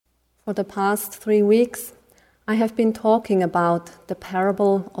For the past 3 weeks, I have been talking about the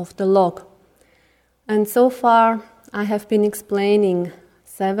parable of the log. And so far, I have been explaining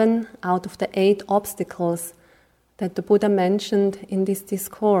 7 out of the 8 obstacles that the Buddha mentioned in this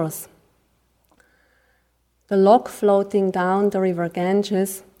discourse. The log floating down the river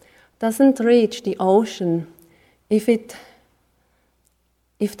Ganges doesn't reach the ocean if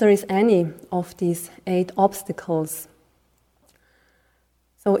there is any of these 8 obstacles.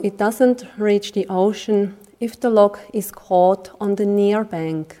 So it doesn't reach the ocean if the log is caught on the near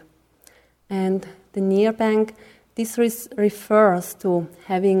bank. And the near bank, this refers to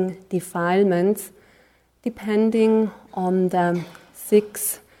having defilements depending on the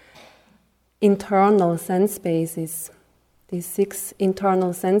 6 internal sense bases. These 6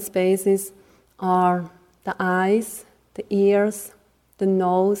 internal sense bases are the eyes, the ears, the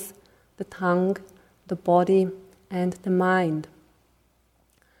nose, the tongue, the body, and the mind.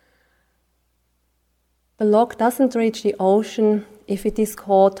 The log doesn't reach the ocean if it is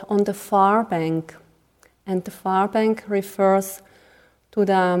caught on the far bank. And the far bank refers to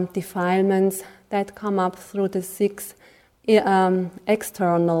the defilements that come up through the 6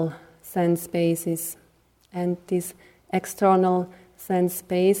 external sense bases. And these external sense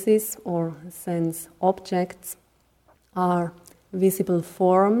bases or sense objects are visible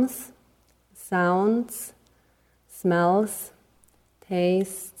forms, sounds, smells,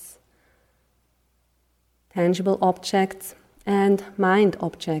 tastes, tangible objects, and mind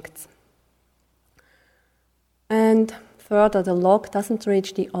objects. And further, the log doesn't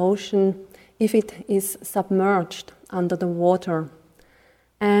reach the ocean if it is submerged under the water.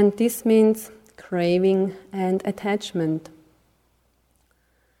 And this means craving and attachment.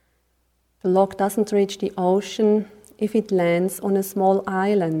 The log doesn't reach the ocean if it lands on a small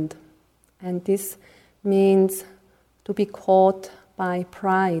island. And this means to be caught by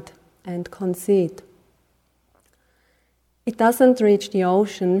pride and conceit. It doesn't reach the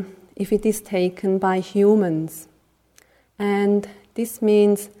ocean if it is taken by humans. And this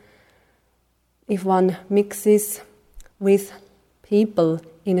means if one mixes with people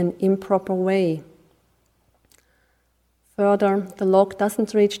in an improper way. Further, the log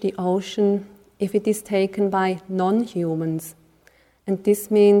doesn't reach the ocean if it is taken by non-humans. And this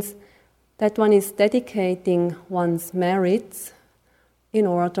means that one is dedicating one's merits in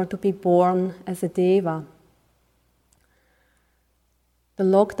order to be born as a deva. The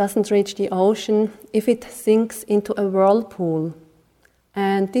log doesn't reach the ocean if it sinks into a whirlpool,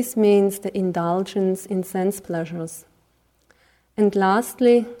 and this means the indulgence in sense pleasures. And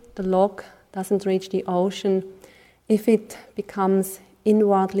lastly, the log doesn't reach the ocean if it becomes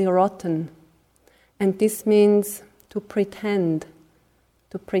inwardly rotten, and this means to pretend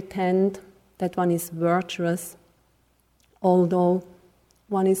that one is virtuous, although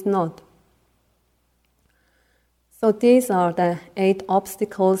one is not. So these are the 8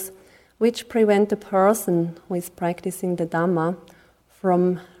 obstacles which prevent a person who is practicing the Dhamma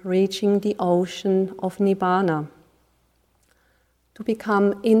from reaching the ocean of Nibbana. To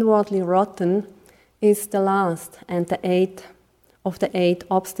become inwardly rotten is the last and the 8th of the 8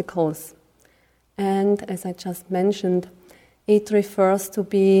 obstacles. And as I just mentioned, it refers to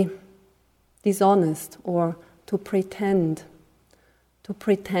be dishonest or to pretend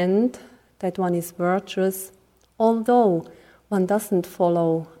that one is virtuous, although one doesn't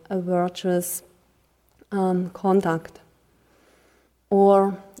follow a virtuous conduct.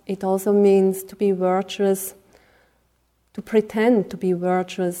 Or it also means to be virtuous, to pretend to be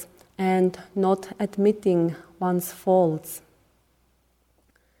virtuous and not admitting one's faults.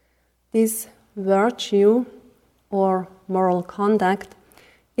 This virtue or moral conduct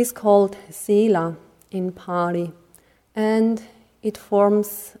is called sila in Pali, and it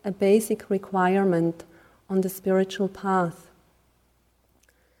forms a basic requirement on the spiritual path.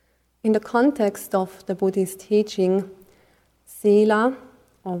 In the context of the Buddhist teaching, sila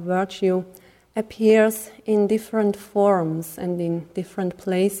or virtue appears in different forms and in different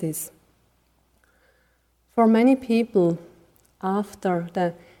places. For many people, after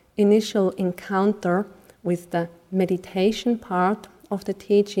the initial encounter with the meditation part of the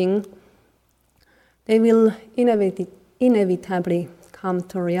teaching, they will inevitably come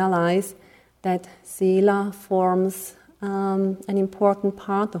to realize that sila forms an important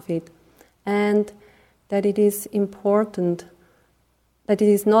part of it, and that it is important, that it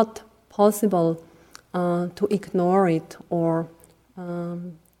is not possible to ignore it or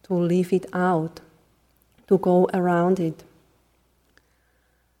to leave it out, to go around it.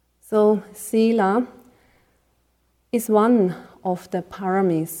 So sila is one of the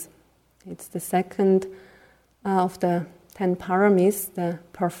paramis. It's the second of the 10 paramis, the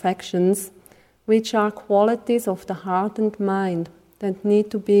perfections, which are qualities of the heart and mind that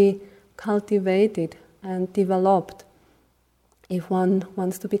need to be cultivated and developed if one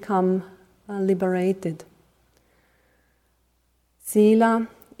wants to become liberated. Sila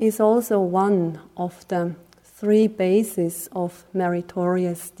is also one of the 3 bases of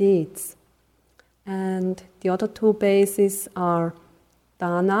meritorious deeds. And the other 2 bases are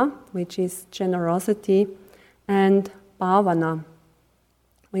dana, which is generosity, and bhavana,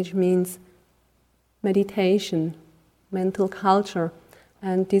 which means meditation, mental culture.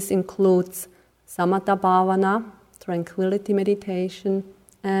 And this includes samatha bhavana, tranquility meditation,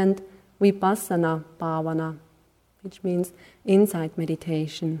 and vipassana bhavana, which means insight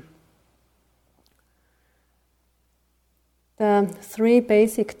meditation. The 3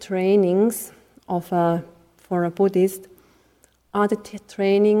 basic trainings for a Buddhist are the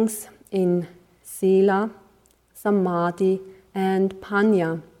trainings in sila, samadhi, and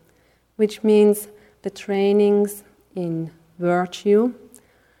panya, which means the trainings in virtue,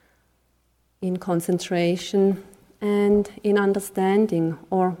 in concentration, and in understanding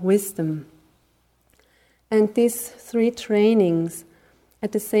or wisdom. And these 3 trainings,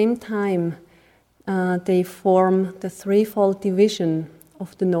 at the same time, they form the threefold division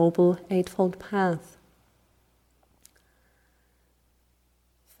of the Noble Eightfold Path.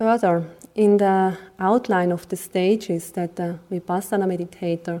 Further, in the outline of the stages that the Vipassana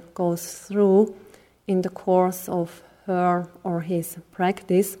meditator goes through in the course of her or his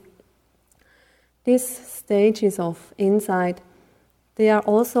practice, these stages of insight, they are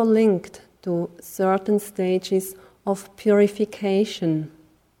also linked to certain stages of purification.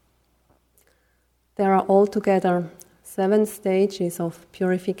 There are altogether 7 stages of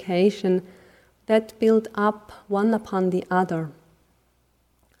purification that build up one upon the other.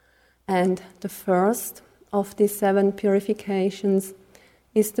 And the first of these 7 purifications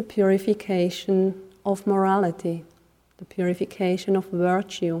is the purification of morality, the purification of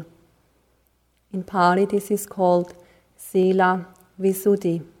virtue. In Pali, this is called Sila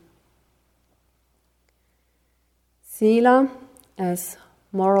Visuddhi. Sila, as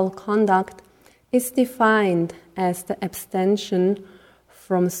moral conduct, is defined as the abstention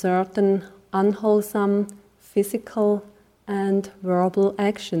from certain unwholesome physical and verbal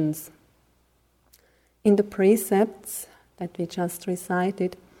actions. In the precepts that we just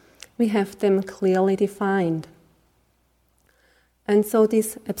recited, we have them clearly defined. And so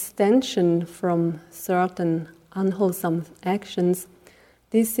this abstention from certain unwholesome actions,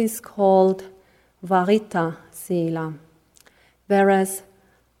 this is called Varita Sila, whereas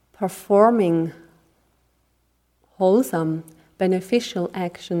performing wholesome, beneficial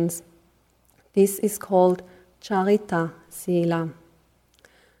actions, this is called Charita Sila.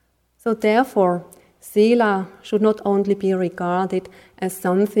 So therefore, Sila should not only be regarded as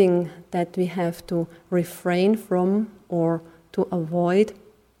something that we have to refrain from or to avoid,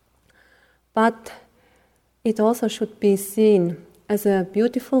 but it also should be seen as a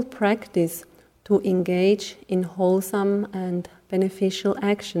beautiful practice to engage in wholesome and beneficial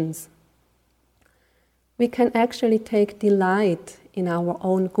actions. We can actually take delight in our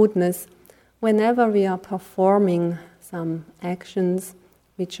own goodness whenever we are performing some actions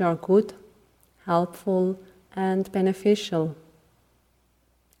which are good, helpful, and beneficial.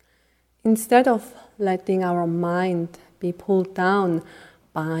 Instead of letting our mind be pulled down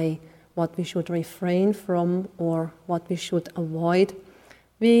by what we should refrain from or what we should avoid,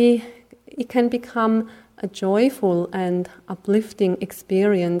 it can become a joyful and uplifting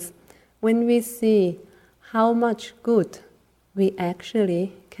experience when we see how much good we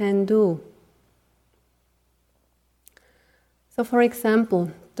actually can do. So, for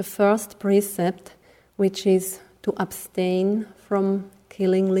example, the first precept, which is to abstain from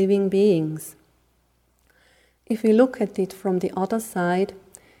killing living beings. If we look at it from the other side,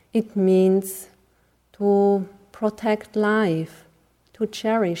 it means to protect life, to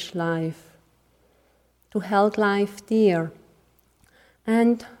cherish life, to hold life dear,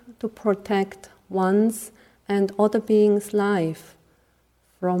 and to protect one's and other beings' life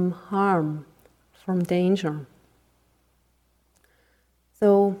from harm, from danger.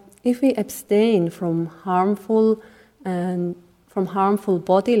 So, if we abstain from harmful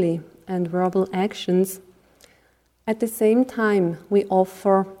bodily and verbal actions, at the same time we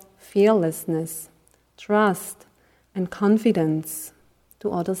offer fearlessness, trust, and confidence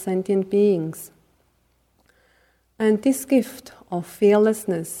to other sentient beings. And this gift of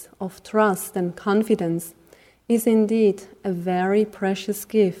fearlessness, of trust and confidence is indeed a very precious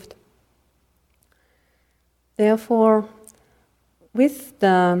gift. Therefore,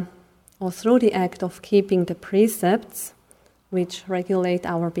 through the act of keeping the precepts, which regulate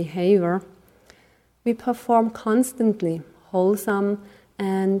our behavior, we perform constantly wholesome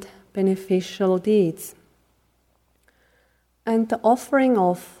and beneficial deeds. And the offering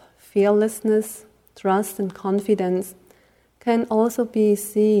of fearlessness, trust and confidence can also be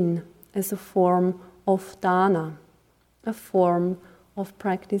seen as a form of dana, a form of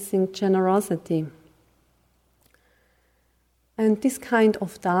practicing generosity. And this kind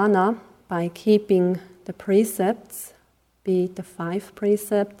of dana, by keeping the precepts, be it the 5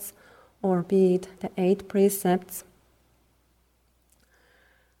 precepts or be it the 8 precepts,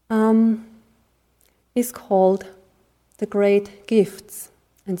 is called the great gifts.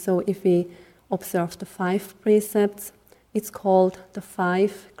 And so if we observe the 5 precepts, it's called the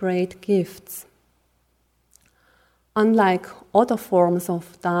 5 great gifts. Unlike other forms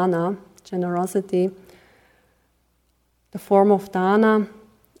of dana, generosity, the form of dana,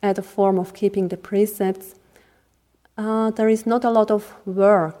 the form of keeping the precepts, there is not a lot of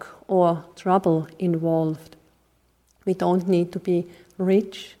work or trouble involved. We don't need to be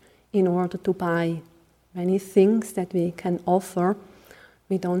rich in order to buy many things that we can offer.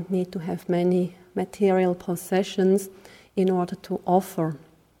 We don't need to have many material possessions in order to offer.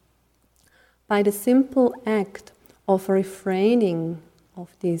 By the simple act of refraining of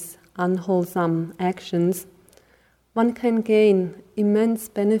these unwholesome actions, one can gain immense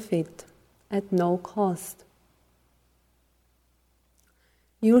benefit at no cost.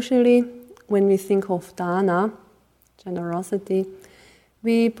 Usually, when we think of dana, generosity,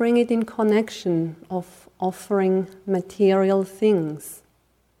 we bring it in connection of offering material things.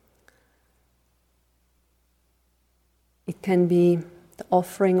 It can be the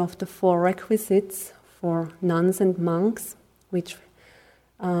offering of the 4 requisites for nuns and monks, which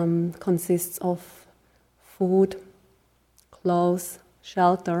consists of food, clothes,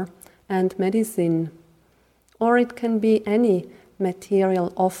 shelter, and medicine. Or it can be any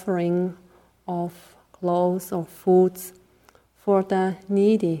material offering of clothes or foods for the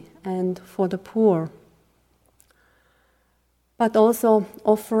needy and for the poor. But also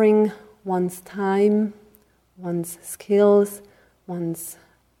offering one's time, one's skills, one's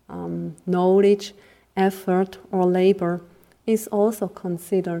knowledge, effort or labor is also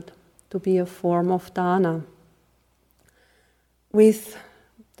considered to be a form of dana. With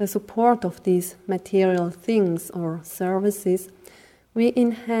the support of these material things or services, we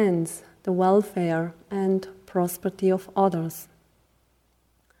enhance the welfare and prosperity of others.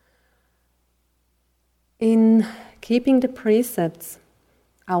 In keeping the precepts,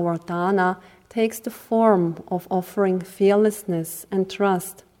 our dana takes the form of offering fearlessness and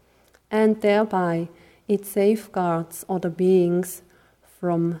trust, and thereby it safeguards other beings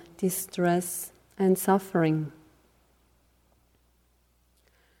from distress and suffering.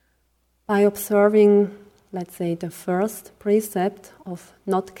 By observing, let's say, the first precept of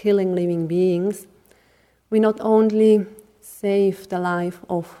not killing living beings, we not only save the life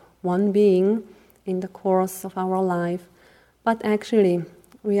of one being in the course of our life, but actually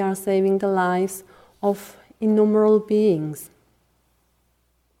we are saving the lives of innumerable beings.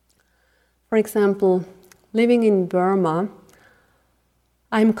 For example, living in Burma,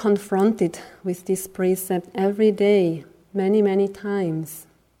 I'm confronted with this precept every day, many times.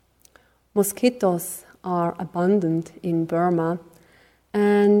 Mosquitoes are abundant in Burma,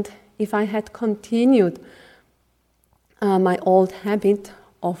 and if I had continued my old habit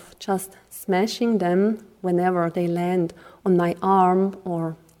of just smashing them whenever they land on my arm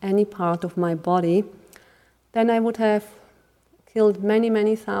or any part of my body, then I would have killed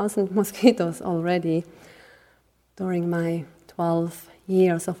many thousand mosquitoes already during my 12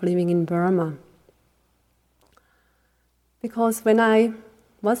 years of living in Burma. Because when I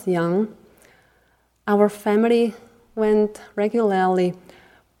was young, our family went regularly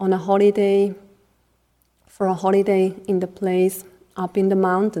on a holiday, for a holiday in the place up in the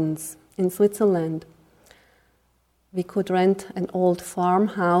mountains in Switzerland. We could rent an old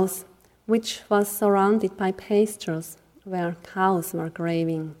farmhouse which was surrounded by pastures where cows were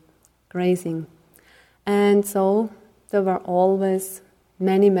grazing. And so there were always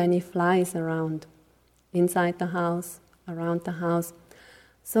many flies around, inside the house, around the house.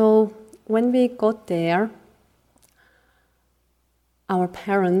 So when we got there, our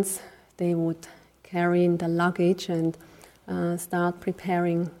parents, they would carry in the luggage and start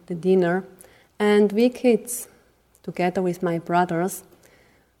preparing the dinner. And we kids, together with my brothers,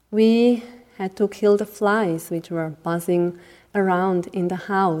 we had to kill the flies which were buzzing around in the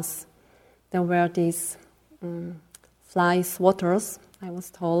house. There were these fly swatters, I was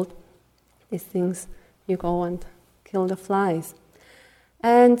told. These things, you go and kill the flies.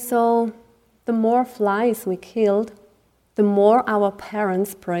 And so the more flies we killed, the more our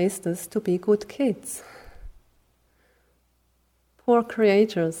parents praised us to be good kids. Poor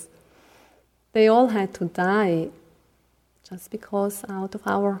creatures. They all had to die just because out of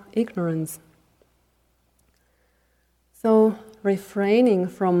our ignorance. So refraining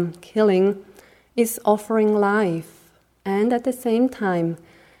from killing is offering life, and at the same time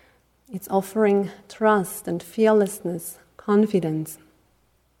it's offering trust and fearlessness, confidence.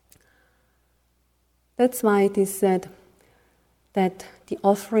 That's why it is said that the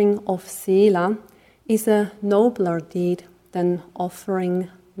offering of sila is a nobler deed than offering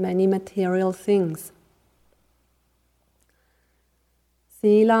many material things.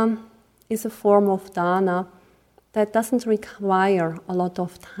 Sila is a form of dana that doesn't require a lot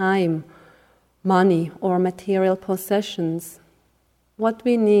of time, money, or material possessions. What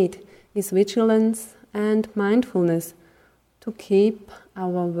we need is vigilance and mindfulness to keep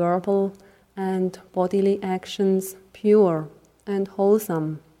our verbal and bodily actions pure and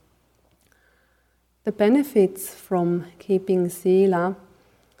wholesome. The benefits from keeping sila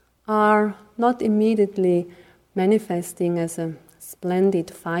are not immediately manifesting as a splendid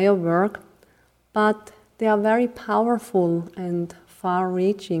firework, but they are very powerful and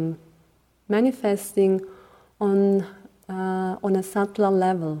far-reaching, manifesting on a subtler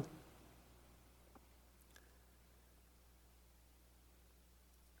level.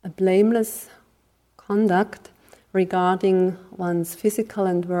 A blameless conduct regarding one's physical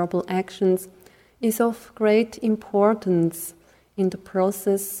and verbal actions is of great importance in the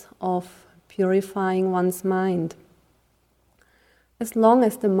process of purifying one's mind. As long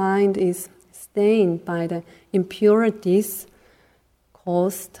as the mind is stained by the impurities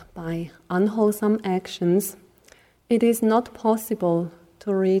caused by unwholesome actions, it is not possible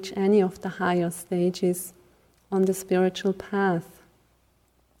to reach any of the higher stages on the spiritual path.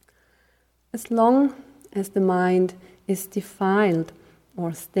 As long as the mind is defiled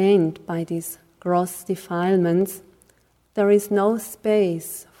or stained by these gross defilements, there is no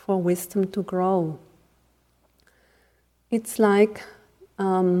space for wisdom to grow. It's like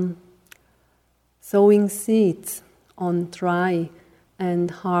sowing seeds on dry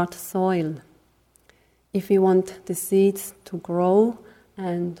and hard soil. If we want the seeds to grow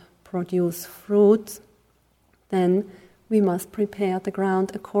and produce fruit, then we must prepare the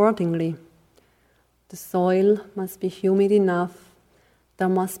ground accordingly. The soil must be humid enough, there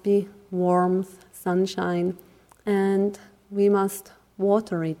must be warmth, sunshine, and we must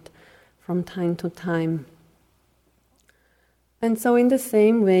water it from time to time. And so in the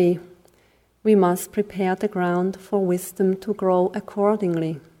same way, we must prepare the ground for wisdom to grow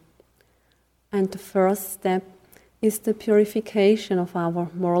accordingly. And the first step is the purification of our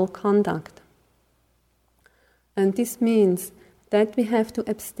moral conduct. And this means that we have to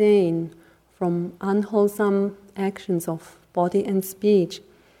abstain from unwholesome actions of body and speech.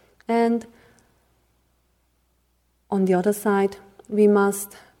 And on the other side, we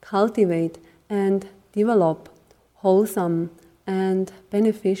must cultivate and develop wholesome and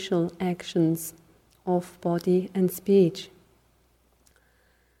beneficial actions of body and speech.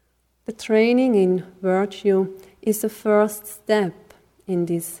 The training in virtue is the first step in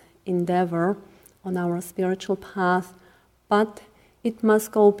this endeavor on our spiritual path, but it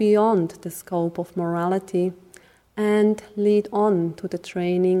must go beyond the scope of morality and lead on to the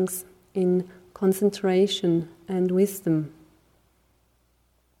trainings in concentration and wisdom.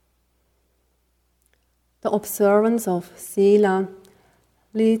 The observance of sila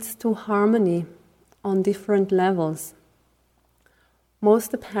leads to harmony on different levels.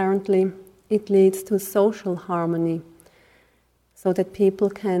 Most apparently, it leads to social harmony, so that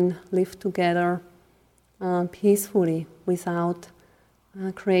people can live together peacefully without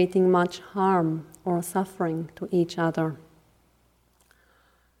creating much harm or suffering to each other.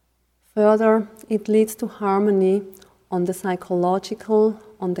 Further, it leads to harmony on the psychological,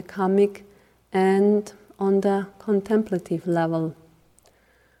 on the kamic, and on the contemplative level.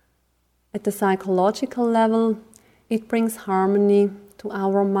 At the psychological level, it brings harmony to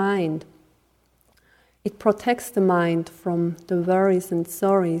our mind. It protects the mind from the worries and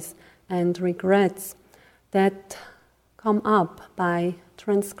sorrows and regrets that come up by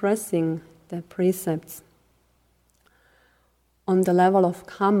transgressing the precepts. On the level of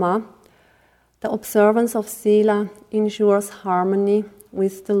karma, the observance of sila ensures harmony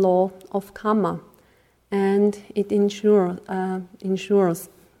with the law of karma, and it ensures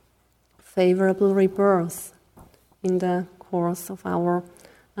favorable rebirth in the course of our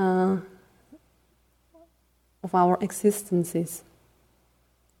existences.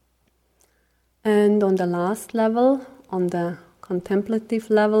 And on the last level, on the contemplative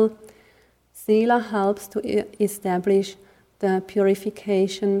level, Sila helps to establish the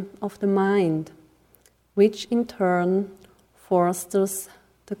purification of the mind, which in turn fosters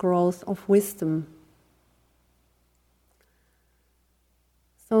the growth of wisdom.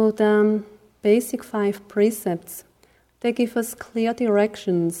 So the basic 5 precepts, they give us clear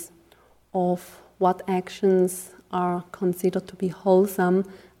directions of what actions are considered to be wholesome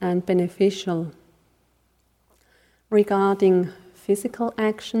and beneficial. Regarding physical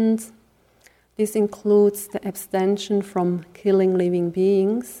actions, this includes the abstention from killing living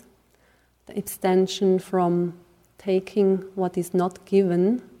beings, the abstention from taking what is not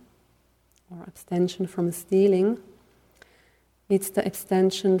given, or abstention from stealing. It's the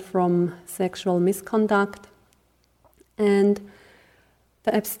abstention from sexual misconduct and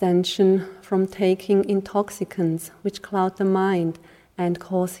the abstention from taking intoxicants which cloud the mind and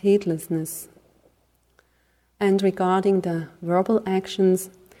cause heedlessness. And regarding the verbal actions,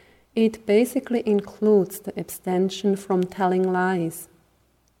 it basically includes the abstention from telling lies.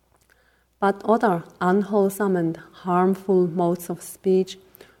 But other unwholesome and harmful modes of speech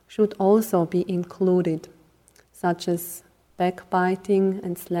should also be included, such as backbiting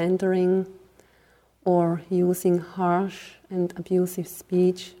and slandering, or using harsh and abusive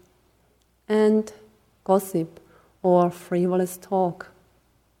speech, and gossip or frivolous talk.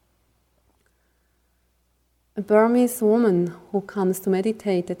 A Burmese woman who comes to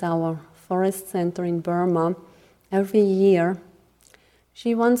meditate at our forest center in Burma every year,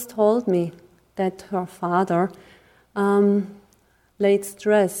 she once told me that her father laid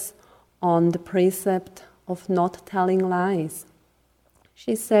stress on the precept of not telling lies.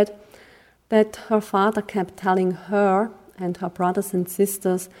 She said that her father kept telling her and her brothers and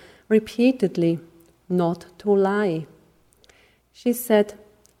sisters repeatedly not to lie. She said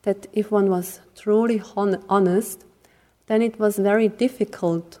that if one was truly honest, then it was very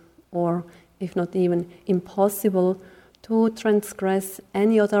difficult, or if not even impossible, to transgress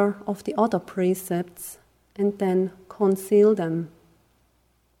any other of the other precepts and then conceal them.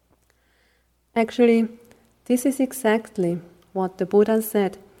 Actually, this is exactly what the Buddha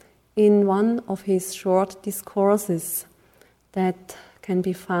said in one of his short discourses that can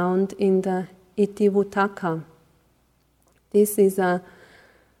be found in the Itivuttaka. This is a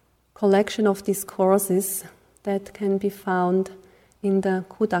collection of discourses that can be found in the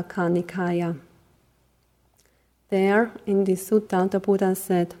Khuddaka Nikaya. There, in this sutta, the Buddha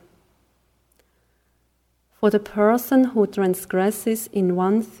said, "For the person who transgresses in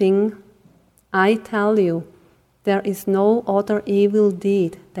one thing, I tell you, there is no other evil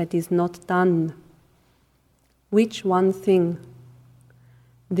deed that is not done." Which one thing?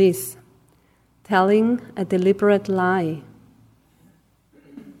 This, telling a deliberate lie.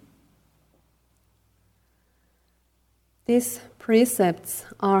 These precepts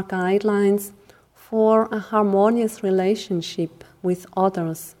are guidelines for a harmonious relationship with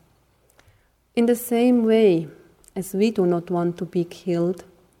others. In the same way as we do not want to be killed,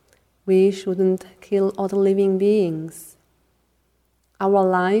 we shouldn't kill other living beings. Our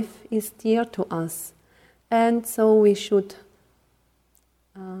life is dear to us, and so we should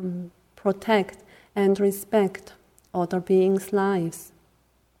protect and respect other beings' lives.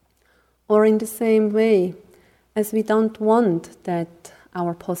 Or in the same way, as we don't want that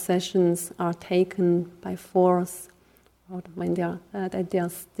our possessions are taken by force or when that they are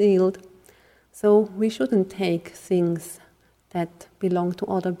stealed, so we shouldn't take things that belong to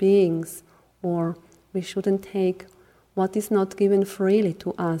other beings, or we shouldn't take what is not given freely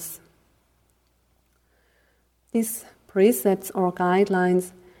to us. These precepts or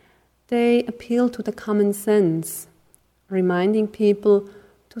guidelines, they appeal to the common sense, reminding people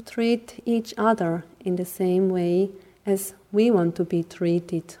to treat each other in the same way as we want to be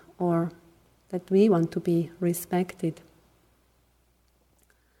treated, or that we want to be respected.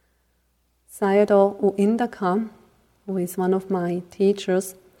 Sayadaw U Indaka, who is one of my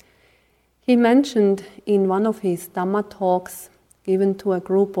teachers, he mentioned in one of his Dhamma talks given to a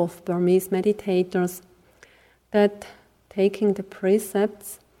group of Burmese meditators that taking the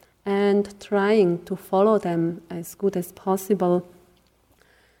precepts and trying to follow them as good as possible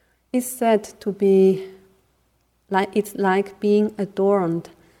is said to be it's like being adorned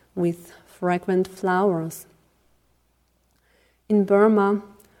with fragrant flowers. In Burma,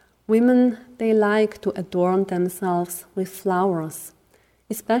 women, they like to adorn themselves with flowers,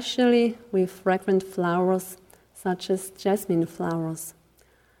 especially with fragrant flowers such as jasmine flowers.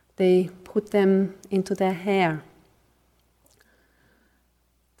 They put them into their hair.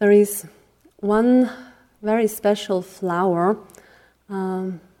 There is one very special flower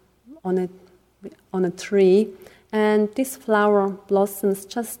on a tree, And this flower blossoms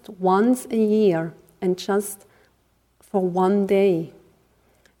just once a year and just for one day.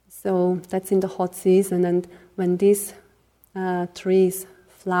 So that's in the hot season, and when these trees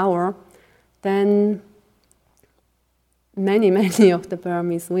flower, then many of the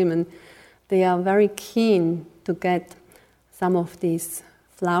Burmese women, they are very keen to get some of these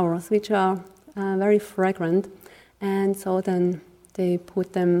flowers, which are very fragrant, and so then they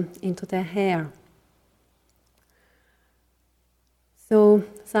put them into their hair. So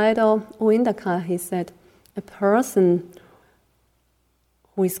Sayadaw U Indaka, he said, a person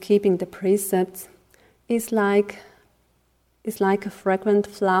who is keeping the precepts is like a fragrant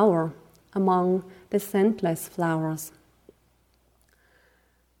flower among the scentless flowers.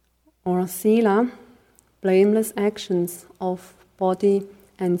 Or sila, blameless actions of body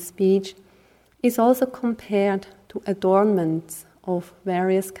and speech, is also compared to adornments of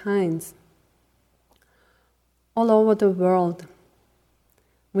various kinds. All over the world,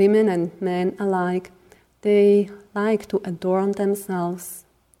 women and men alike, they like to adorn themselves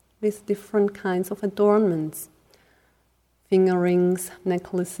with different kinds of adornments. Finger rings,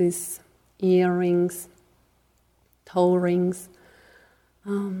 necklaces, earrings, toe rings.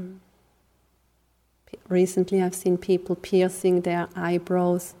 Recently I've seen people piercing their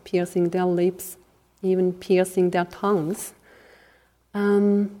eyebrows, piercing their lips, even piercing their tongues.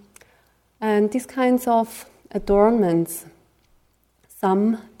 And these kinds of adornments,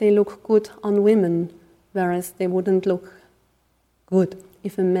 some they look good on women, whereas they wouldn't look good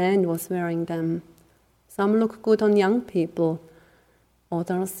if a man was wearing them. Some look good on young people,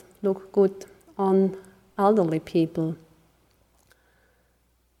 others look good on elderly people.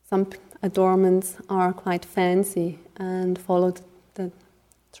 Some adornments are quite fancy and follow the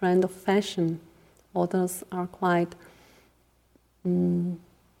trend of fashion. Others are quite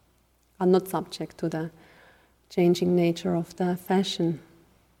are not subject to the changing nature of the fashion.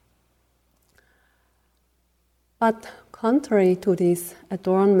 But contrary to these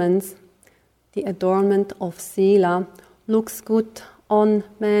adornments, the adornment of sila looks good on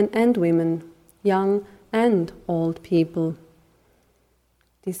men and women, young and old people.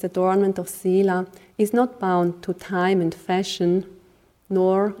 This adornment of sila is not bound to time and fashion,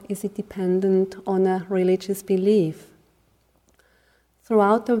 nor is it dependent on a religious belief.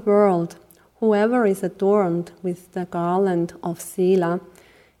 Throughout the world, whoever is adorned with the garland of sila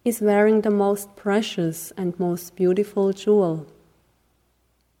is wearing the most precious and most beautiful jewel.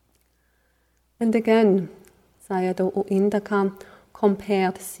 And again, Sayadaw U Indaka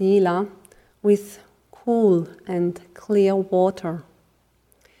compared sila with cool and clear water.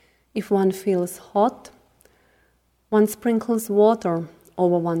 If one feels hot, one sprinkles water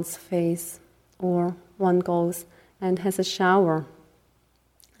over one's face, or one goes and has a shower.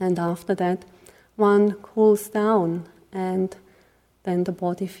 And after that, one cools down, and then the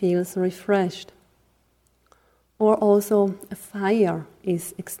body feels refreshed. Or also a fire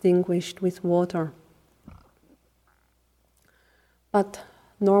is extinguished with water. But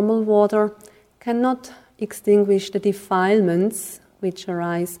normal water cannot extinguish the defilements which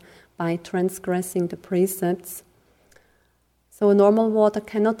arise by transgressing the precepts. So normal water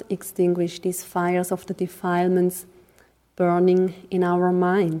cannot extinguish these fires of the defilements burning in our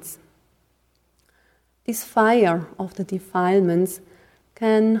minds. This fire of the defilements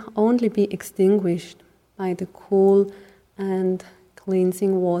can only be extinguished by the cool and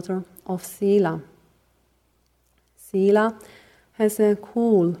cleansing water of sila. Sila has a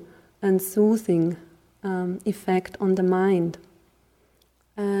cool and soothing effect on the mind.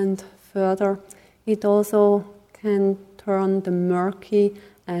 And further, it also can turn the murky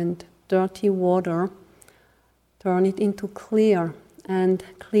and dirty water, turn it into clear and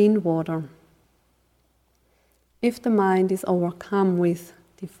clean water. If the mind is overcome with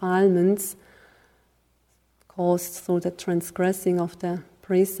defilements caused through the transgressing of the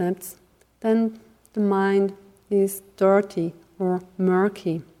precepts, then the mind is dirty or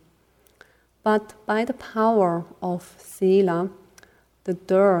murky. But by the power of sila, the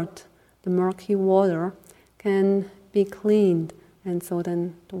dirt, the murky water, can be cleaned, and so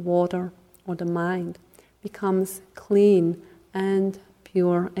then the water or the mind becomes clean and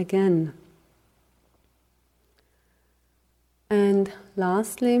pure again. And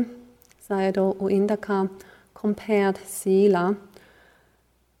lastly, Sayadaw U Indaka compared sila,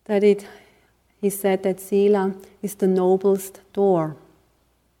 he said that sila is the noblest door.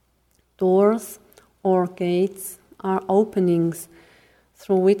 Doors or gates are openings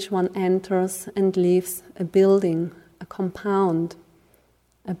through which one enters and leaves a building, a compound,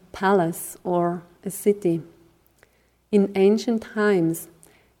 a palace or a city. In ancient times,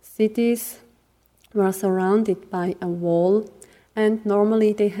 cities were surrounded by a wall, and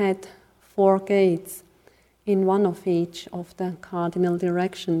normally they had 4 gates in one of each of the cardinal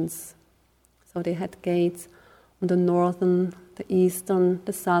directions. So they had gates on the northern, the eastern,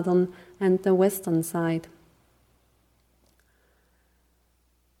 the southern, and the western side.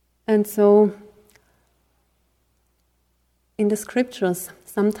 And so, in the scriptures,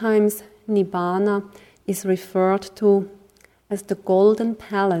 sometimes Nibbana is referred to as the golden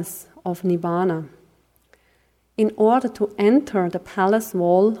palace of Nibbana. In order to enter the palace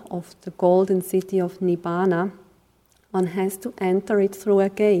wall of the golden city of Nibbana, one has to enter it through a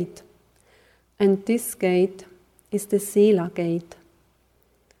gate. And this gate is the Sila gate.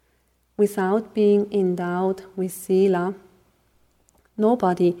 Without being endowed with Sila,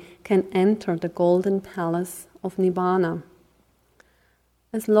 nobody can enter the golden palace of Nibbana.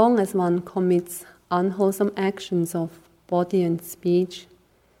 As long as one commits unwholesome actions of body and speech,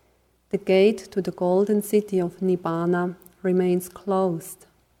 the gate to the golden city of Nibbana remains closed.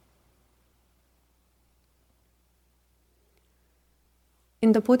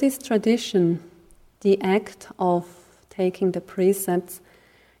 In the Buddhist tradition, the act of taking the precepts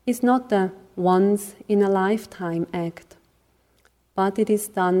is not a once-in-a-lifetime act, but it is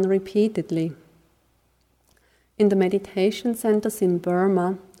done repeatedly. In the meditation centers in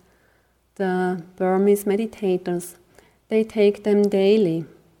Burma, the Burmese meditators, they take them daily,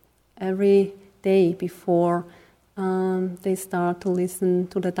 every day before they start to listen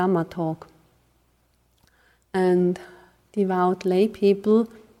to the Dhamma talk. And devout lay people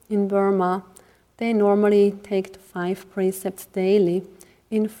in Burma, they normally take the 5 precepts daily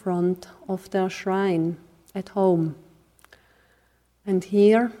in front of their shrine at home. And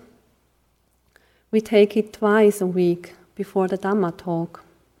here, we take it twice a week before the Dhamma talk.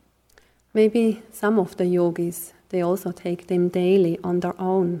 Maybe some of the yogis, they also take them daily on their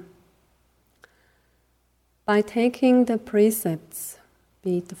own. By taking the precepts,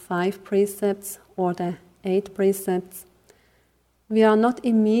 be it the 5 precepts or the 8 precepts, we are not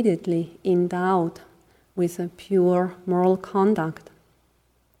immediately endowed with a pure moral conduct.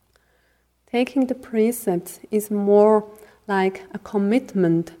 Taking the precepts is more like a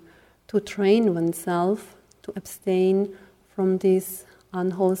commitment to train oneself to abstain from these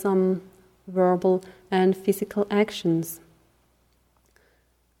unwholesome verbal and physical actions.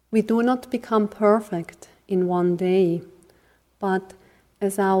 We do not become perfect in one day, but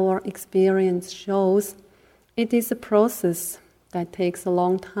as our experience shows, it is a process that takes a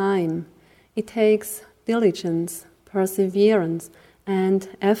long time. It takes diligence, perseverance, and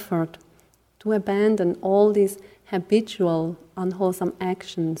effort to abandon all these habitual, unwholesome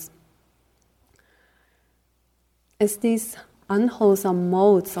actions. As these unwholesome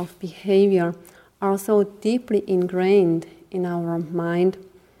modes of behavior are so deeply ingrained in our mind,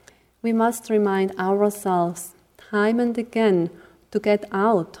 we must remind ourselves time and again to get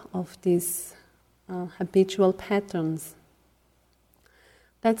out of these habitual patterns.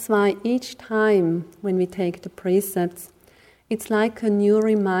 That's why each time when we take the precepts, it's like a new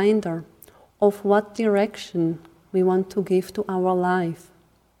reminder of what direction we want to give to our life.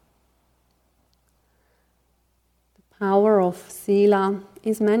 The power of Sila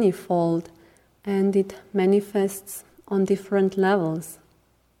is manifold, and it manifests on different levels.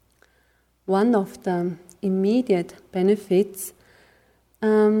 One of the immediate benefits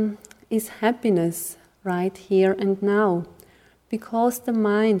is happiness right here and now, because the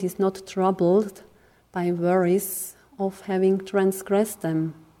mind is not troubled by worries of having transgressed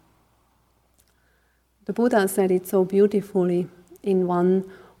them. The Buddha said it so beautifully in one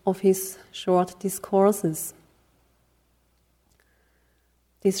of his short discourses.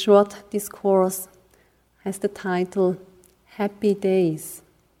 This short discourse has the title, Happy Days.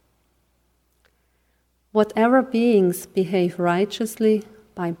 Whatever beings behave righteously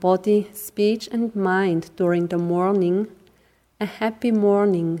by body, speech, and mind during the morning, a happy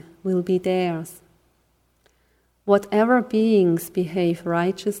morning will be theirs. Whatever beings behave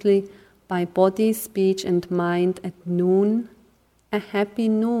righteously by body, speech, and mind at noon, a happy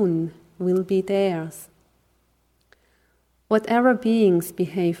noon will be theirs. Whatever beings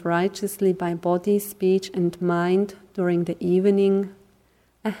behave righteously by body, speech, and mind during the evening,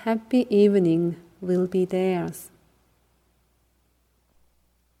 a happy evening will be theirs.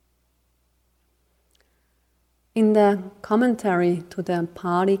 In the commentary to the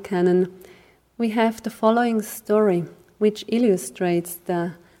Pali Canon, we have the following story, which illustrates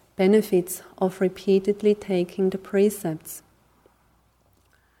the benefits of repeatedly taking the precepts.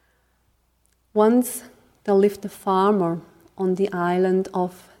 Once there lived a farmer on the island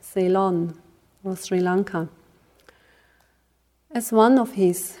of Ceylon, or Sri Lanka. As one of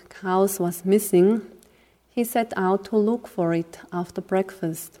his cows was missing, he set out to look for it after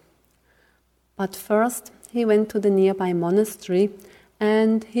breakfast. But first he went to the nearby monastery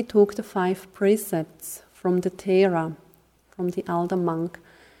and he took the 5 precepts from the Thera, from the elder monk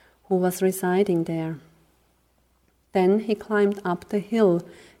who was residing there. Then he climbed up the hill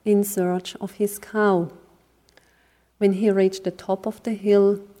in search of his cow. When he reached the top of the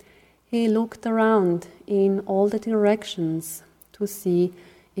hill, he looked around in all the directions to see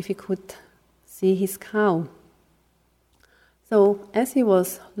if he could see his cow. So as he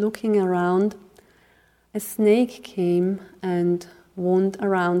was looking around, a snake came and wound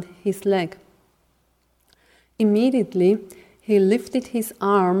around his leg. Immediately, he lifted his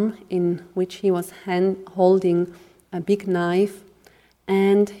arm, in which he was holding a big knife,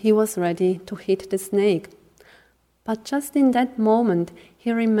 and he was ready to hit the snake. But just in that moment,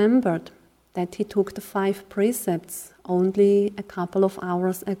 he remembered that he took the 5 precepts only a couple of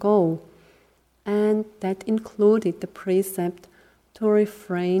hours ago, and that included the precept to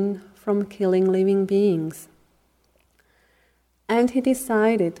refrain from killing living beings. And he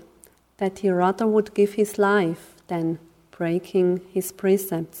decided that he rather would give his life than breaking his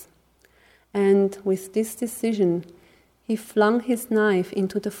precepts. And with this decision, he flung his knife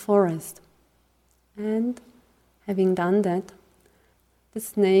into the forest. And having done that, the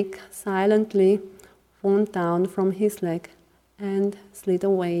snake silently wound down from his leg and slid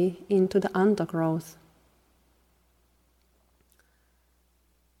away into the undergrowth.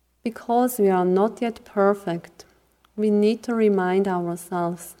 Because we are not yet perfect, we need to remind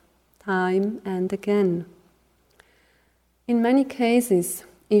ourselves time and again. In many cases,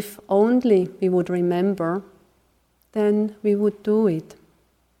 if only we would remember, then we would do it.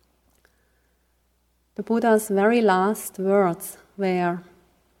 The Buddha's very last words were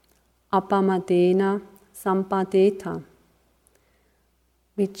Apamadena Sampadeta,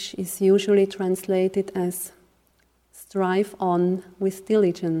 which is usually translated as strive on with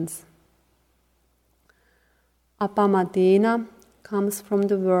diligence. Apamadena comes from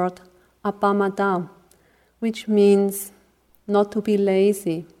the word apamada, which means not to be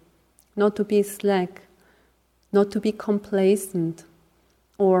lazy, not to be slack, not to be complacent,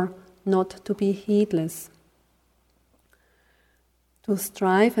 or not to be heedless. To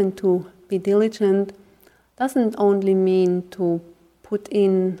strive and to be diligent doesn't only mean to put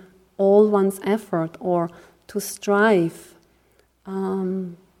in all one's effort or to strive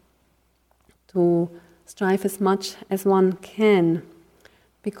as much as one can,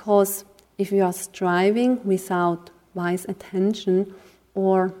 because if you are striving without wise attention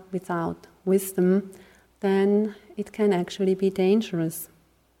or without wisdom, then it can actually be dangerous.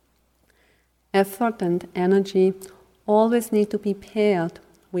 Effort and energy always need to be paired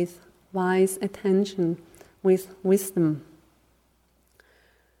with wise attention, with wisdom.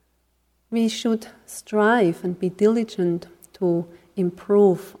 We should strive and be diligent to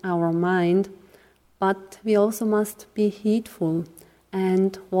improve our mind, but we also must be heedful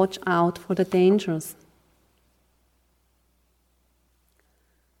and watch out for the dangers.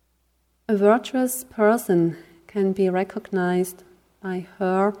 A virtuous person can be recognized by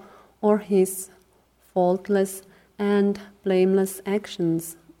her or his faultless and blameless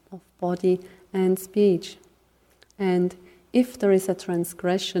actions of body and speech. And if there is a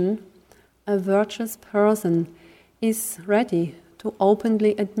transgression, a virtuous person is ready to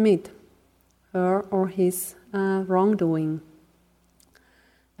openly admit her or his wrongdoing.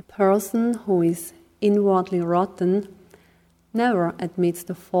 A person who is inwardly rotten never admits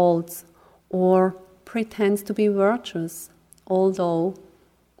the faults or pretends to be virtuous, although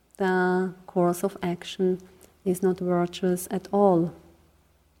the course of action is not virtuous at all.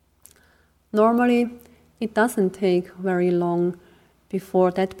 Normally, it doesn't take very long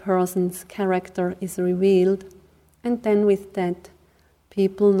before that person's character is revealed, and then with that,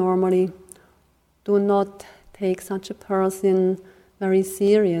 people normally do not take such a person very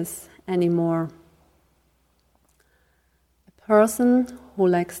serious anymore. A person who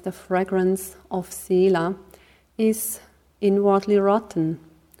lacks the fragrance of sila is inwardly rotten,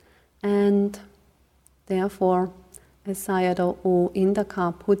 and therefore, as Sayadaw U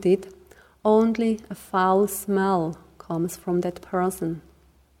Indaka put it, only a foul smell comes from that person.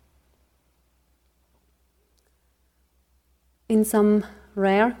 In some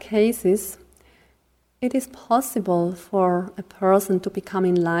rare cases, it is possible for a person to become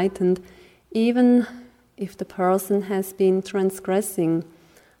enlightened even if the person has been transgressing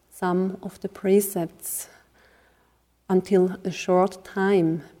some of the precepts until a short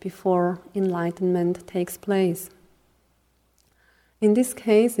time before enlightenment takes place. In these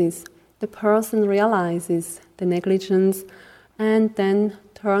cases, the person realizes the negligence and then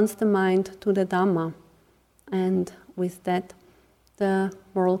turns the mind to the Dhamma. And with that, the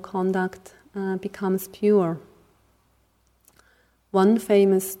moral conduct becomes pure. One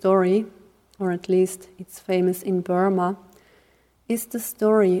famous story, or at least it's famous in Burma, is the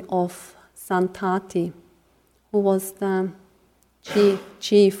story of Santati, who was the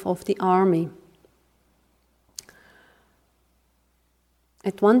chief of the army.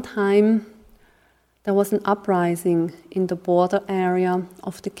 At one time, there was an uprising in the border area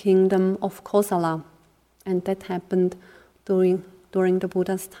of the kingdom of Kosala, and that happened during the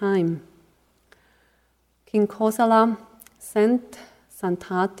Buddha's time. King Kosala sent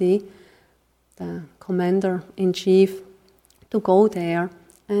Santati, the commander-in-chief, to go there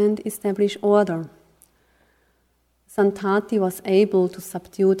and establish order. Santati was able to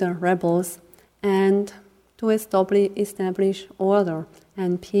subdue the rebels and to establish order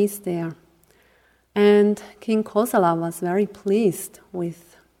and peace there. And King Kosala was very pleased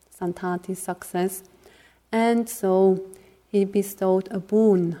with Santati's success, and so he bestowed a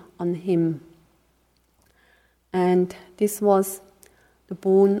boon on him. And this was the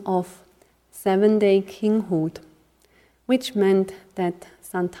boon of 7-day kinghood, which meant that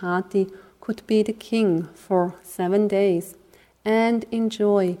Santati could be the king for 7 days and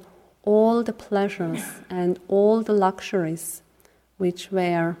enjoy all the pleasures and all the luxuries which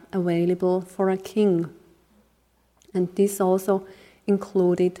were available for a king. And this also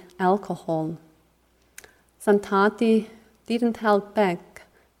included alcohol. Santati didn't hold back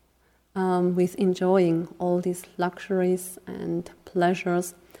with enjoying all these luxuries and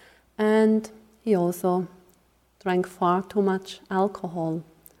pleasures, and he also drank far too much alcohol.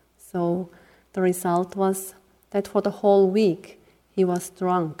 So the result was that for the whole week he was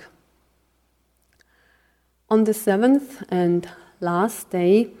drunk. On the 7th and last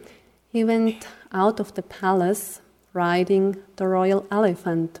day, he went out of the palace riding the royal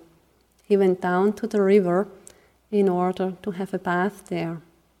elephant. He went down to the river in order to have a bath there.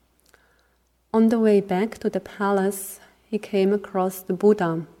 On the way back to the palace, he came across the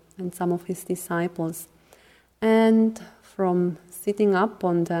Buddha and some of his disciples. And from sitting up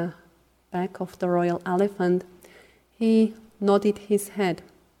on the back of the royal elephant, he nodded his head,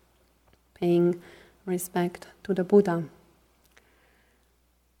 paying respect to the Buddha.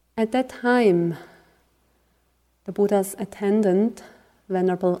 At that time, the Buddha's attendant,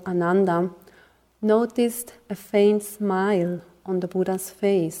 Venerable Ananda, noticed a faint smile on the Buddha's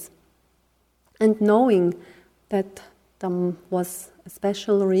face. And knowing that there was a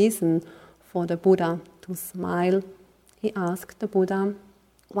special reason for the Buddha to smile, he asked the Buddha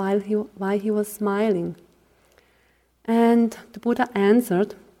why he was smiling. And the Buddha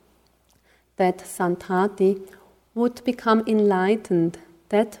answered that Santati would become enlightened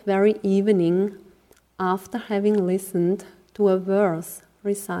that very evening after having listened to a verse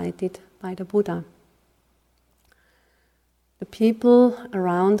recited by the Buddha. The people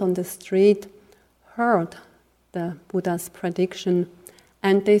around on the street heard the Buddha's prediction,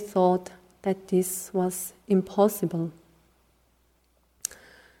 and they thought that this was impossible.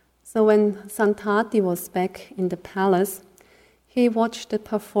 So when Santati was back in the palace, he watched the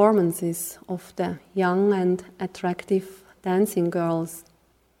performances of the young and attractive dancing girls.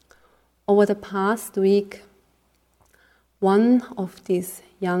 Over the past week, one of these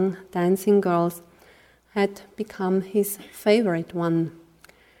young dancing girls had become his favorite one.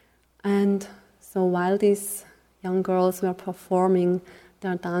 And so while these young girls were performing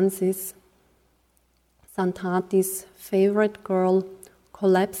their dances, Santati's favorite girl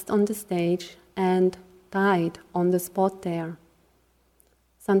collapsed on the stage and died on the spot there.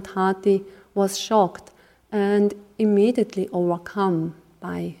 Santati was shocked and immediately overcome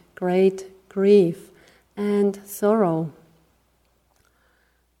by great grief and sorrow.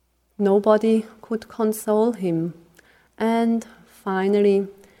 Nobody could console him, and finally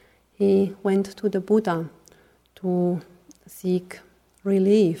he went to the Buddha to seek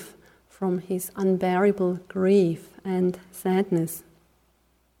relief from his unbearable grief and sadness.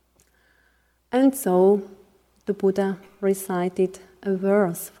 And so the Buddha recited a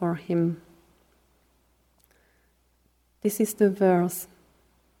verse for him. This is the verse: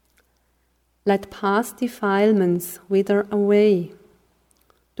 "Let past defilements wither away.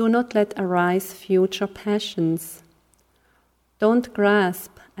 Do not let arise future passions. Don't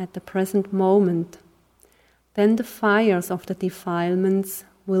grasp at the present moment. Then the fires of the defilements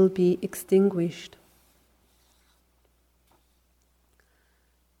will be extinguished."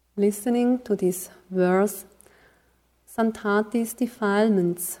 Listening to this verse, Santati's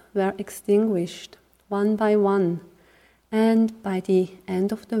defilements were extinguished one by one, and by the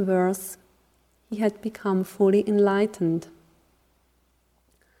end of the verse, he had become fully enlightened.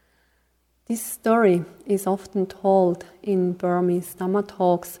 This story is often told in Burmese Dhamma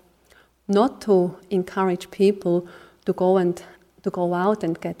talks, not to encourage people to go out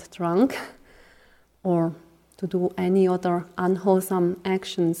and get drunk or to do any other unwholesome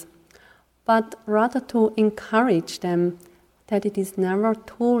actions, but rather to encourage them that it is never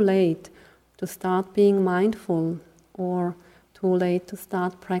too late to start being mindful or too late to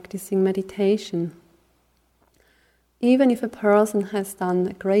start practicing meditation. Even if a person has done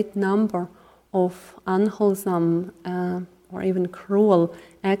a great number of unwholesome or even cruel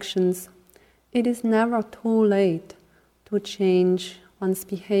actions, it is never too late to change one's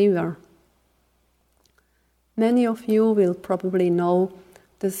behavior. Many of you will probably know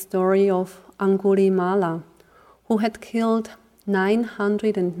the story of Angulimala, who had killed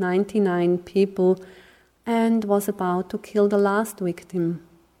 999 people and was about to kill the last victim,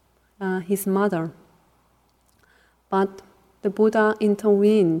 his mother. But the Buddha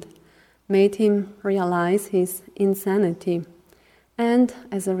intervened, made him realize his insanity, and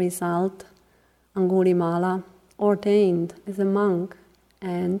as a result, Angulimala ordained as a monk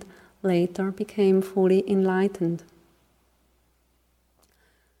and later became fully enlightened.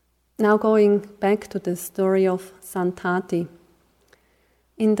 Now going back to the story of Santati.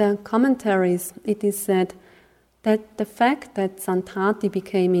 In the commentaries it is said that the fact that Santati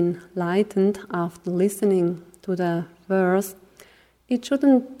became enlightened after listening to the verse, it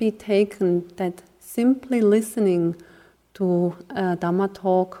shouldn't be taken that simply listening to a Dhamma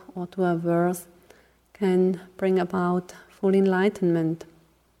talk or to a verse can bring about full enlightenment.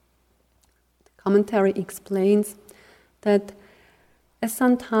 The commentary explains that as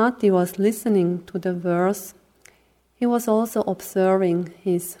Santati was listening to the verse, he was also observing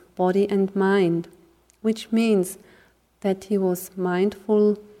his body and mind, which means that he was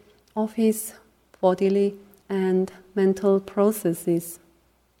mindful of his bodily and mental processes.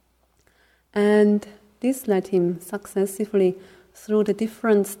 And this led him successively through the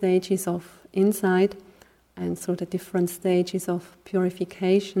different stages of insight and through the different stages of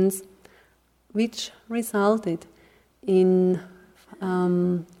purifications, which resulted in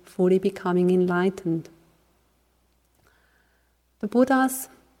fully becoming enlightened. The Buddha's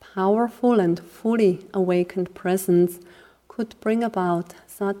powerful and fully awakened presence could bring about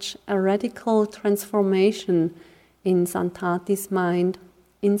such a radical transformation in Santati's mind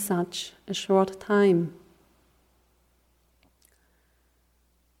in such a short time.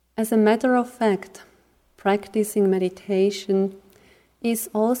 As a matter of fact, practicing meditation is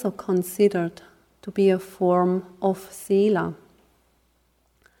also considered to be a form of sila.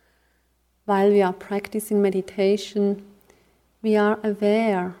 While we are practicing meditation, we are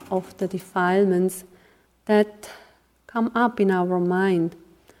aware of the defilements that come up in our mind,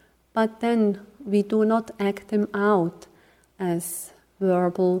 but then we do not act them out as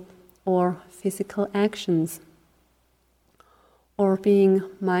verbal or physical actions. Or being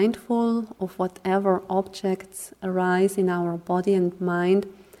mindful of whatever objects arise in our body and mind,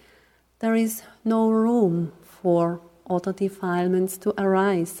 there is no room for other defilements to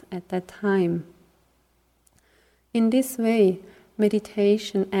arise at that time. In this way,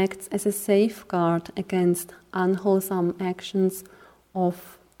 meditation acts as a safeguard against unwholesome actions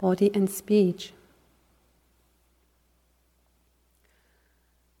of body and speech.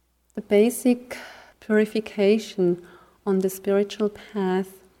 The basic purification on the spiritual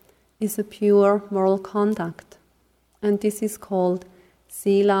path is a pure moral conduct, and this is called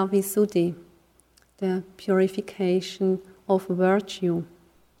Sila Visuddhi, the purification of virtue.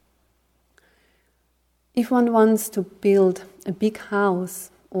 If one wants to build a big house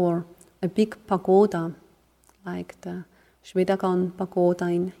or a big pagoda, like the Shwedagon pagoda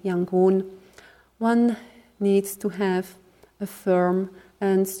in Yangon, one needs to have a firm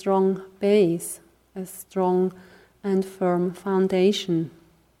and strong base, a strong and firm foundation.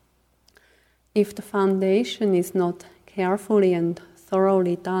 If the foundation is not carefully and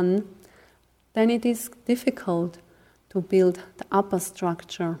thoroughly done, then it is difficult to build the upper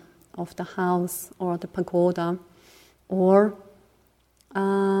structure of the house or the pagoda, or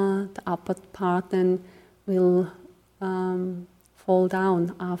the upper part then will fall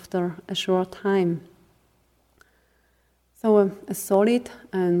down after a short time. So a solid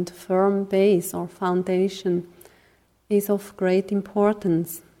and firm base or foundation is of great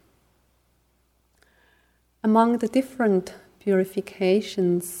importance. Among the different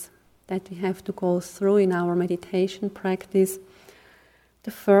purifications that we have to go through in our meditation practice,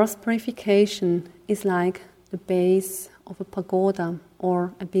 the first purification is like the base of a pagoda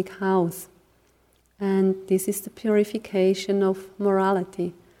or a big house. And this is the purification of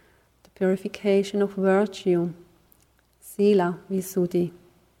morality, the purification of virtue, Sila Visuddhi.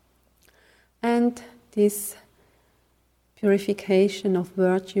 And this purification of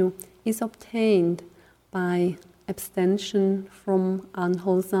virtue is obtained by abstention from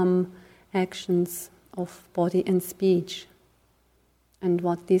unwholesome actions of body and speech. And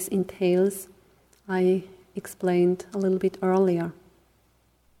what this entails, I explained a little bit earlier.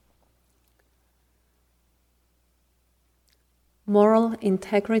 Moral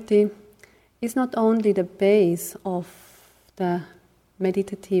integrity is not only the base of the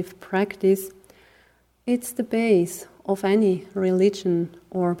meditative practice, it's the base of any religion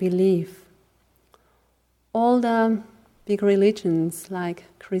or belief. All the big religions like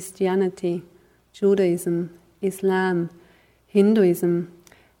Christianity, Judaism, Islam, Hinduism,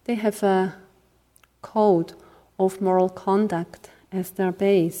 they have a code of moral conduct as their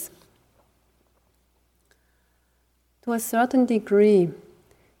base. To a certain degree,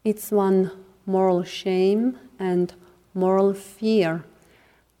 it's one moral shame and moral fear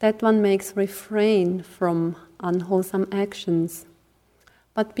that one makes refrain from unwholesome actions.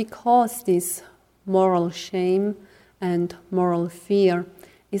 But because this moral shame and moral fear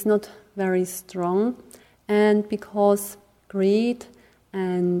is not very strong, and because greed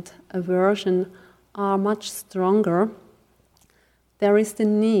and aversion are much stronger, there is the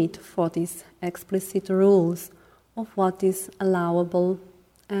need for these explicit rules of what is allowable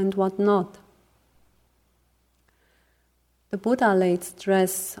and what not. The Buddha laid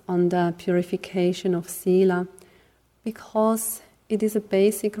stress on the purification of sila because it is a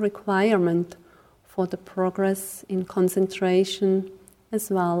basic requirement for the progress in concentration as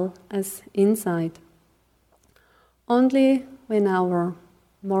well as insight. Only when our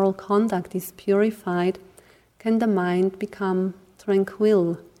moral conduct is purified can the mind become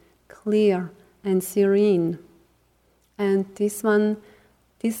tranquil, clear, and serene. And this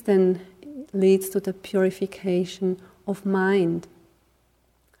then leads to the purification of mind.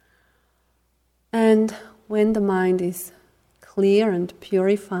 And when the mind is clear and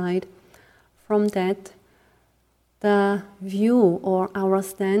purified, from that the view or our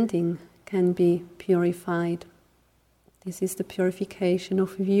standing can be purified. This is the purification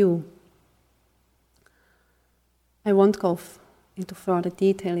of view. I won't go into further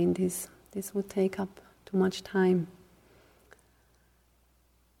detail in this. This would take up too much time.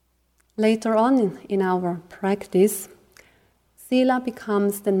 Later on in our practice, sila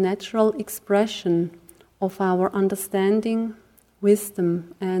becomes the natural expression of our understanding,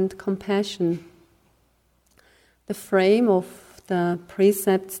 wisdom, and compassion. The frame of the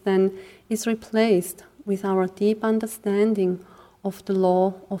precepts then is replaced with our deep understanding of the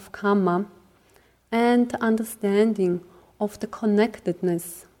law of karma and understanding of the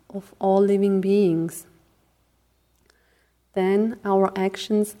connectedness of all living beings. Then our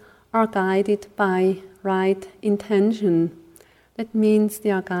actions are guided by right intention. That means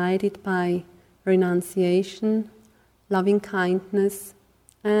they are guided by renunciation, loving kindness,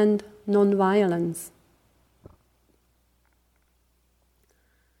 and non-violence.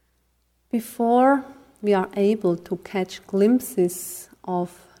 Before we are able to catch glimpses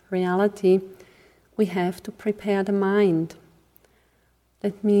of reality, we have to prepare the mind.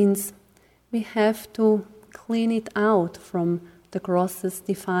 That means we have to clean it out from the grossest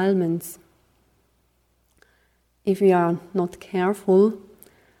defilements. If we are not careful,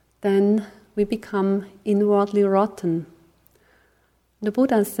 then we become inwardly rotten. The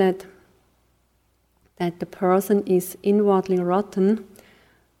Buddha said that the person is inwardly rotten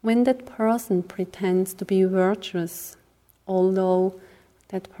when that person pretends to be virtuous, although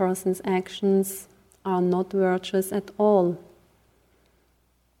that person's actions are not virtuous at all.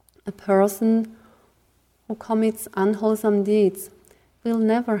 A person who commits unwholesome deeds will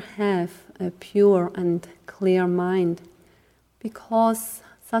never have a pure and clear mind, because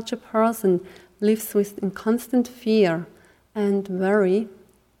such a person lives in constant fear and worry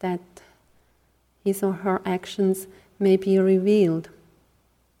that his or her actions may be revealed.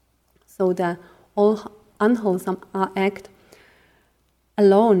 So the all unwholesome act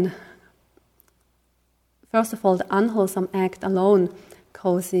alone, first of all, the unwholesome act alone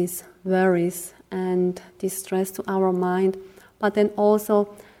causes worries and distress to our mind, but then also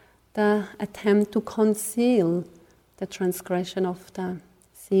the attempt to conceal the transgression of the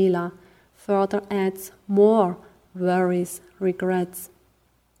sila further adds more worries, regrets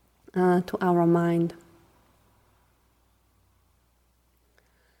to our mind.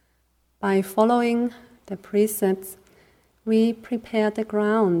 By following the precepts, we prepare the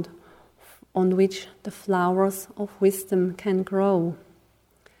ground on which the flowers of wisdom can grow.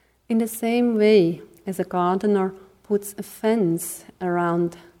 In the same way as a gardener puts a fence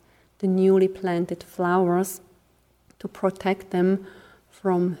around the newly planted flowers to protect them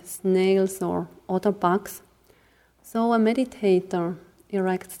from snails or other bugs, so a meditator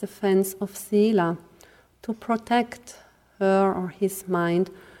erects the fence of sila to protect her or his mind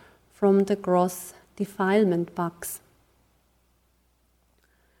from the gross defilement bugs.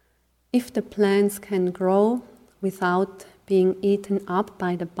 If the plants can grow without being eaten up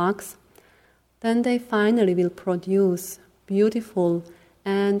by the bugs, then they finally will produce beautiful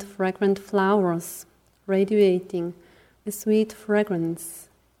and fragrant flowers, radiating a sweet fragrance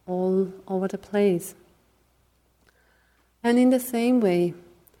all over the place. And in the same way,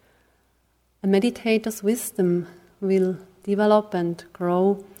 a meditator's wisdom will develop and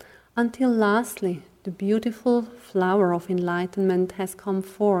grow until lastly the beautiful flower of enlightenment has come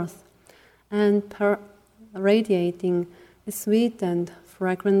forth and radiating a sweet and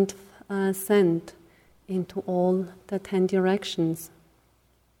fragrant scent into all the 10 directions.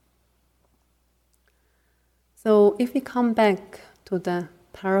 So if we come back to the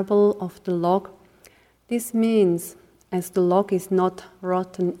parable of the log, this means as the log is not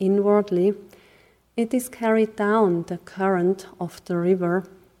rotten inwardly, it is carried down the current of the river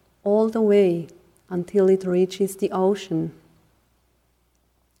all the way until it reaches the ocean.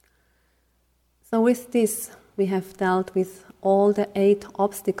 So with this, we have dealt with all the 8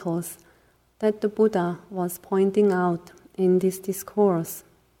 obstacles that the Buddha was pointing out in this discourse.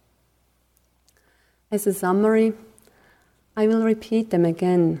 As a summary, I will repeat them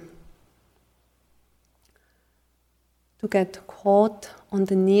again. To get caught on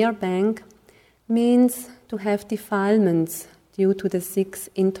the near bank means to have defilements due to the 6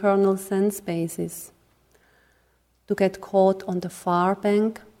 internal sense bases. To get caught on the far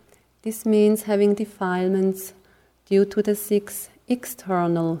bank, this means having defilements due to the 6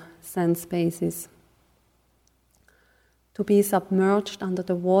 external sense bases. To be submerged under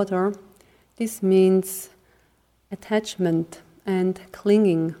the water, this means attachment and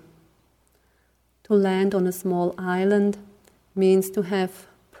clinging. To land on a small island means to have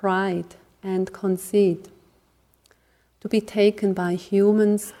pride and conceit. To be taken by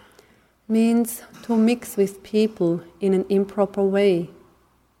humans means to mix with people in an improper way.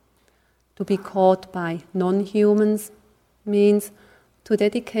 To be caught by non-humans means to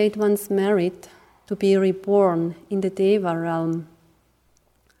dedicate one's merit to be reborn in the Deva realm.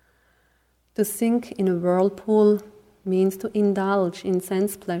 To sink in a whirlpool means to indulge in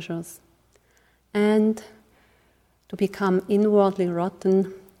sense pleasures. And to become inwardly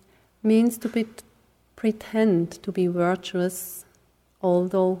rotten means to pretend to be virtuous,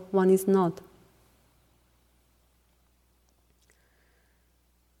 although one is not.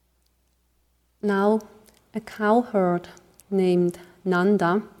 Now, a cowherd named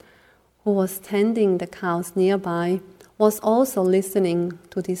Nanda, who was tending the cows nearby, was also listening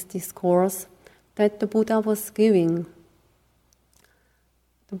to this discourse that the Buddha was giving.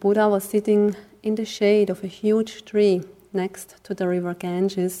 The Buddha was sitting in the shade of a huge tree next to the river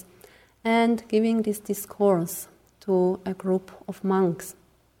Ganges and giving this discourse to a group of monks.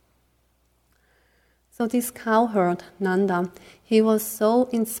 So this cowherd, Nanda, he was so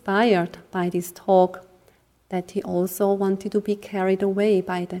inspired by this talk that he also wanted to be carried away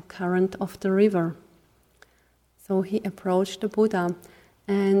by the current of the river. So he approached the Buddha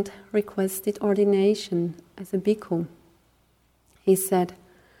and requested ordination as a bhikkhu. He said,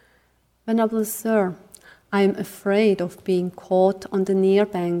 "Venerable Sir, I am afraid of being caught on the near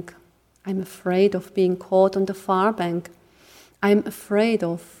bank. I am afraid of being caught on the far bank. I am afraid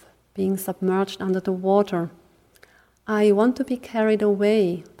of being submerged under the water. I want to be carried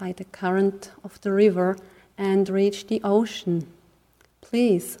away by the current of the river and reach the ocean.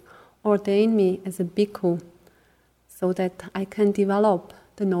 Please ordain me as a bhikkhu so that I can develop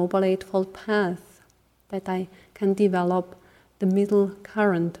the Noble Eightfold Path, that I can develop the middle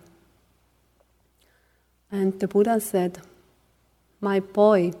current." And the Buddha said, "My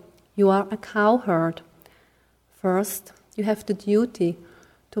boy, you are a cowherd. First, you have the duty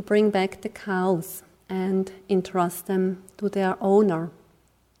to bring back the cows and entrust them to their owner.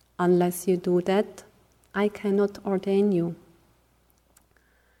 Unless you do that, I cannot ordain you."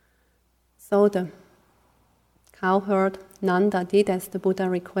 So the cowherd Nanda did as the Buddha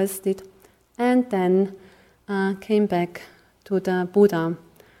requested and then came back to the Buddha.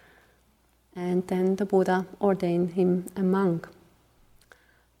 And then the Buddha ordained him a monk.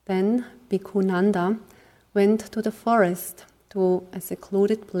 Then Bhikkhu Nanda went to the forest, to a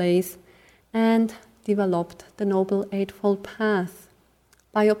secluded place, and developed the Noble Eightfold Path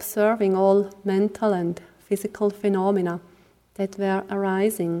by observing all mental and physical phenomena that were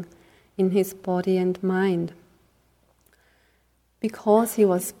arising in his body and mind. Because he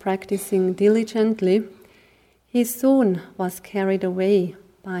was practicing diligently, He soon was carried away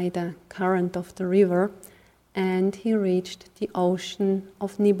by the current of the river, and he reached the ocean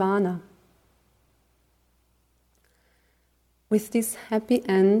of Nibbana. With this happy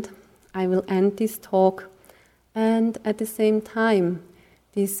end, I will end this talk, and at the same time,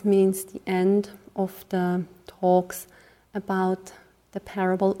 this means the end of the talks about the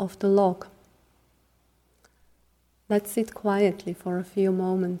parable of the log. Let's sit quietly for a few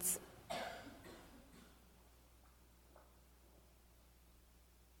moments.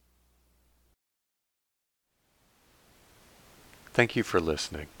 Thank you for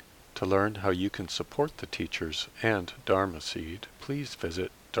listening. To learn how you can support the teachers and Dharma Seed, please visit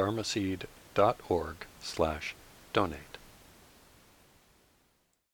dharmaseed.org/donate.